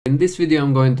this video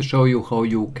I'm going to show you how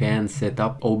you can set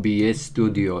up OBS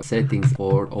Studio settings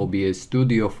for OBS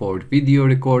Studio for video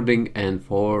recording and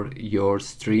for your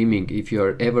streaming if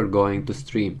you're ever going to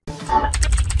stream.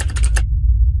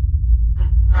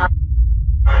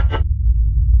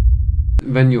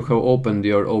 When you have opened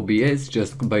your OBS,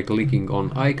 just by clicking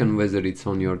on icon, whether it's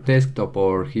on your desktop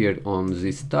or here on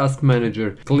this task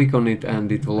manager, click on it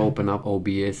and it will open up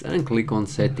OBS, and click on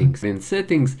settings. In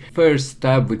settings, first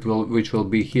tab which will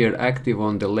be here active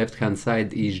on the left hand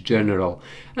side is general,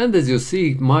 and as you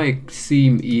see my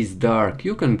theme is dark.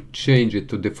 You can change it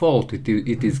to default.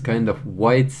 It is kind of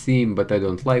white theme, but I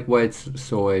don't like white,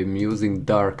 so I'm using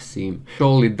dark theme.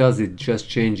 All it does, it just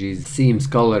changes theme's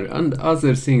color, and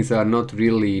other things are not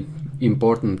really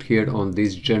important here on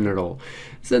this general.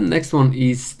 The next one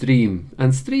is stream,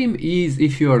 and stream is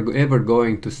if you are ever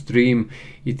going to stream,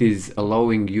 it is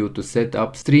allowing you to set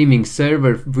up streaming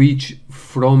server which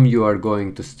from you are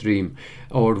going to stream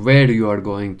or where you are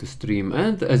going to stream.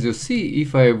 And as you see,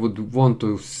 if I would want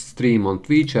to stream on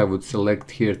Twitch, I would select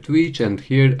here Twitch, and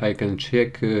here I can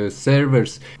check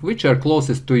servers which are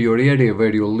closest to your area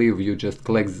where you live. You just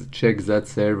check that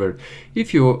server.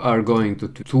 If you are going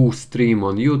to stream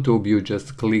on YouTube, you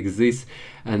just click this,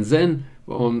 and then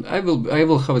I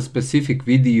will have a specific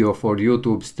video for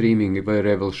YouTube streaming where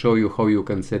I will show you how you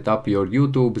can set up your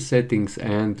YouTube settings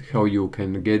and how you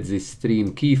can get this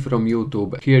stream key from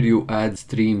YouTube. Here you add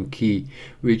stream key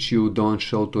which you don't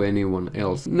show to anyone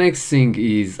else. Next thing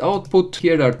is output.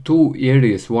 Here are two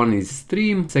areas. One is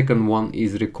stream, second one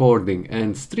is recording,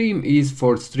 and stream is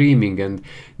for streaming, and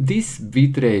this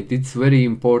bitrate, it's very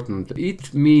important.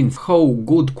 It means how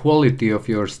good quality of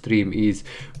your stream is,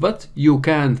 but you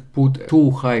can't put too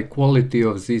high quality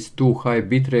of these too high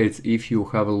bitrates if you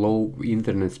have a low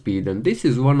internet speed, and this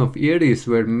is one of areas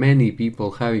where many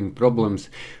people having problems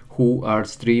who are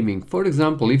streaming. For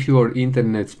example, if your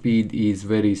internet speed is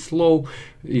very slow,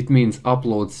 it means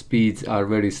upload speeds are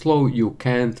very slow, you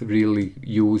can't really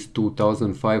use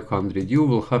 2500. You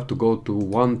will have to go to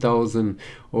 1000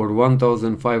 or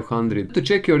 1500. To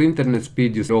check your internet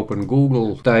speed, you open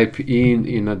Google, type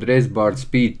in address bar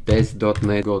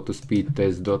speedtest.net, go to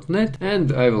speedtest.net,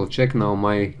 and I will check now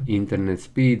my internet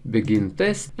speed, begin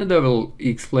test, and I will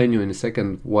explain you in a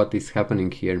second what is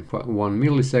happening here. 1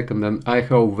 millisecond, and I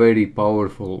have very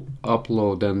powerful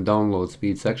upload and download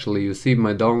speeds. Actually, you see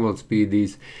my download speed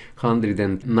is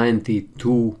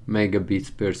 192 megabits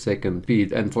per second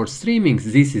speed, and for streaming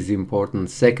this is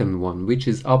important, second one, which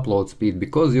is upload speed,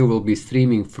 because you will be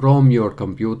streaming from your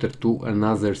computer to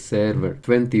another server,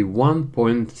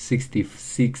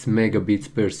 21.66 megabits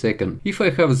per second. If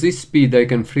I have this speed, I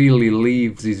can freely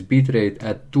leave this bitrate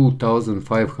at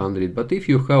 2500, but if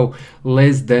you have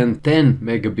less than 10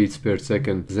 megabits per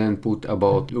second, then put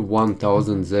about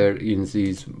 1000 there in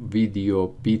this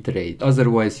video bitrate,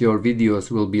 otherwise your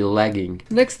videos will be lagging.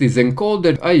 Next is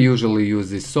encoder. I usually use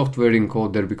this software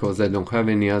encoder because I don't have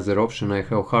any other option. I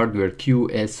have hardware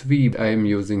QSV. I am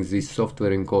using this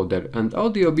software encoder, and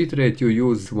audio bitrate you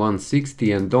use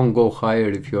 160 and don't go higher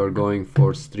if you are going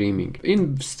for streaming.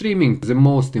 In streaming, the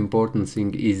most important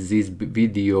thing is this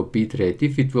video bitrate.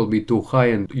 If it will be too high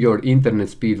and your internet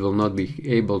speed will not be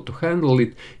able to handle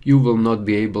it, you will not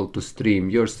be able to stream.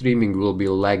 Your streaming will be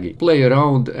lagging. Play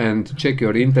around and check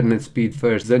your internet speed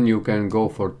first, then you can go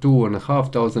for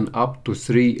 2500 up to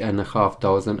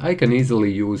 3500. I can easily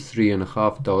use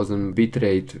 3500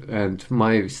 bitrate, and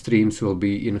my streams will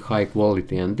be in high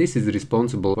quality, and this is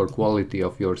responsible for quality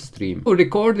of your stream. So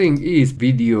recording is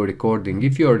video recording.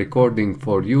 If you are recording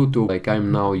for YouTube, like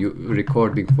I'm now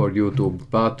recording for YouTube,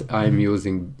 but I'm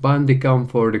using Bandicam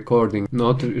for recording,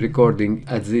 not recording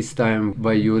at this time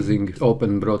by using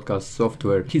Open Broadcast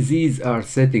software. These are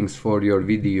settings for your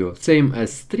video. Same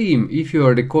as stream. If you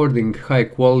are recording high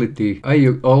quality, I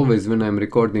always, when I'm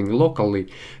recording locally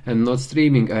and not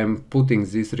streaming, I'm putting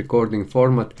this recording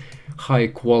format high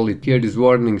quality. Here is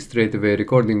warning straight away,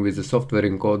 recording with the software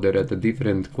encoder at a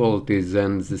different qualities,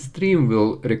 and the stream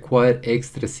will require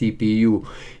extra CPU.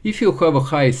 If you have a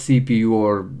high CPU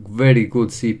or very good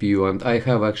CPU, and I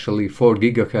have actually 4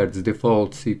 GHz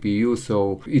default CPU,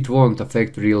 so it won't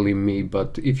affect really me,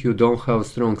 but if you don't have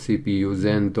strong CPU,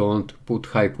 then don't put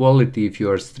high quality if you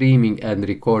are streaming and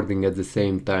recording at the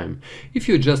same time. If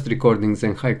you just recording,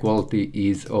 then high quality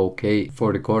is okay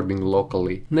for recording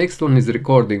locally. Next one is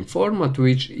recording format,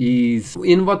 which is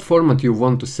in what format you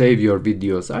want to save your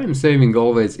videos. I'm saving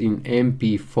always in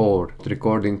MP4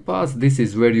 recording path. This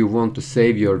is where you want to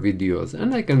save your videos,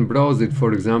 and I can browse it.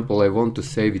 For example, I want to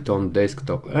save it on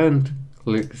desktop, and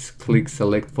click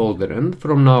select folder, and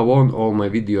from now on all my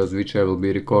videos which I will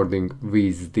be recording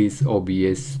with this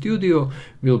OBS Studio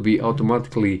will be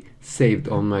automatically saved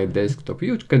on my desktop.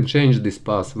 You can change this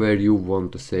path where you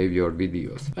want to save your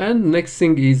videos. And next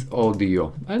thing is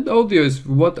audio. And audio is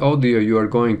what audio you are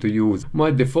going to use.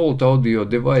 My default audio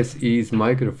device is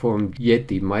microphone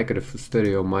Yeti micro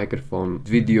stereo microphone.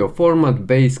 Video format,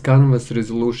 base, canvas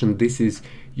resolution. This is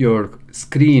your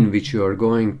screen which you are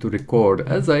going to record.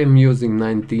 As I am using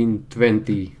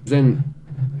 1920, then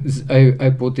I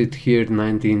put it here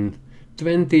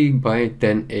 1920 by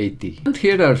 1080. And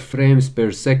here are frames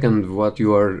per second what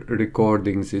you are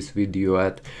recording this video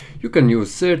at. You can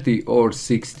use 30 or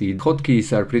 60.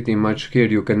 Hotkeys are pretty much here.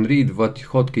 You can read what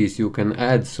hotkeys you can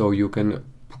add, so you can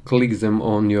click them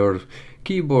on your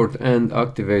keyboard and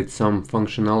activate some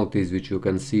functionalities which you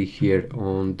can see here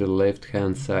on the left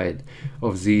hand side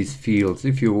of these fields.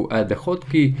 If you add a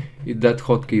hotkey, that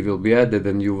hotkey will be added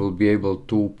and you will be able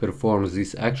to perform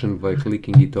this action by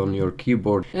clicking it on your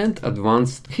keyboard. And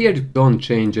advanced, here don't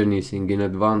change anything in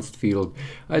advanced field.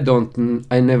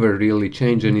 I never really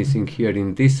change anything here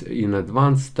in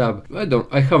advanced tab.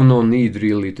 I have no need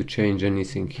really to change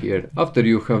anything here. After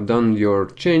you have done your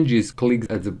changes, click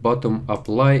at the bottom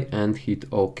apply and hit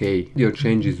OK. Your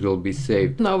changes will be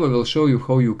saved. Now I will show you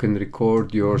how you can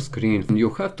record your screen. You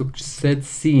have to set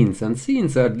scenes, and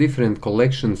scenes are different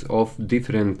collections of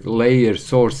different layer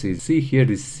sources. See,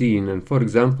 here is scene, and for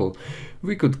example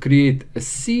we could create a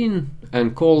scene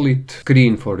and call it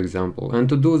screen, for example. And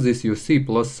to do this you see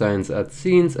plus signs at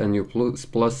scenes and you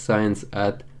plus signs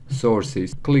at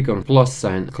sources. Click on plus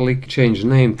sign, click change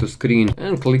name to screen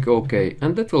and click OK,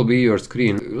 and that will be your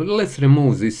screen. Let's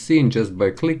remove this scene just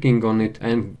by clicking on it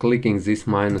and clicking this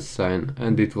minus sign,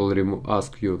 and it will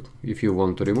ask you if you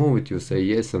want to remove it. You say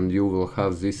yes and you will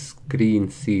have this screen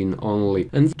scene only.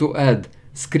 And to add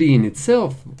screen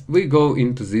itself, we go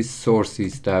into this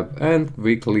sources tab and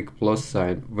we click plus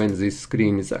sign. When this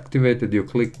screen is activated, you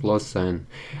click plus sign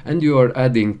and you are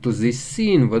adding to this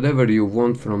scene whatever you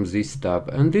want from this tab.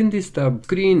 And in this tab,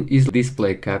 screen is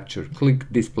display capture. Click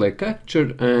display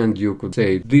capture and you could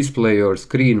say display your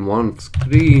screen 1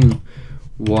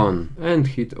 and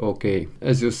hit OK.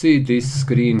 As you see, this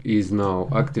screen is now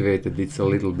activated. It's a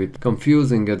little bit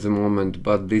confusing at the moment,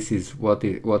 but this is what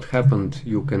happened.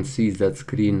 You can see that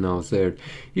screen now there.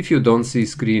 If you don't see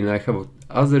screen, I have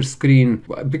other screen,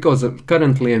 because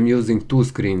currently I'm using two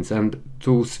screens, and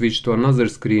to switch to another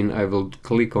screen I will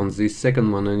click on this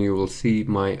second one and you will see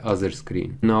my other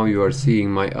screen. Now you are seeing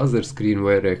my other screen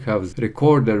where I have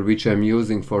recorder which I'm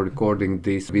using for recording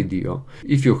this video.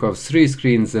 If you have three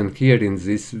screens, then here in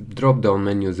this drop down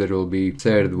menu there will be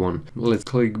third one. Let's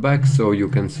click back so you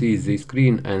can see this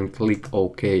screen and click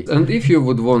OK. And if you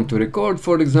would want to record,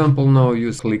 for example, now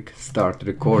you click start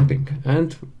recording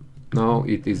and now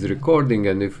it is recording.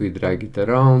 And if we drag it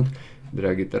around,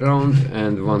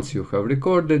 and once you have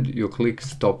recorded, you click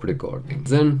stop recording.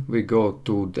 Then we go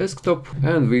to desktop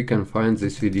and we can find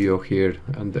this video here,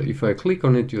 and if I click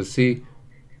on it, you see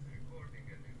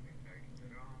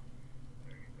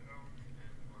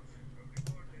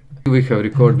we have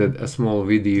recorded a small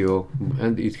video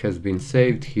and it has been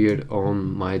saved here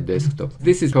on my desktop.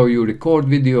 This is how you record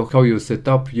video, how you set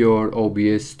up your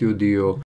OBS Studio.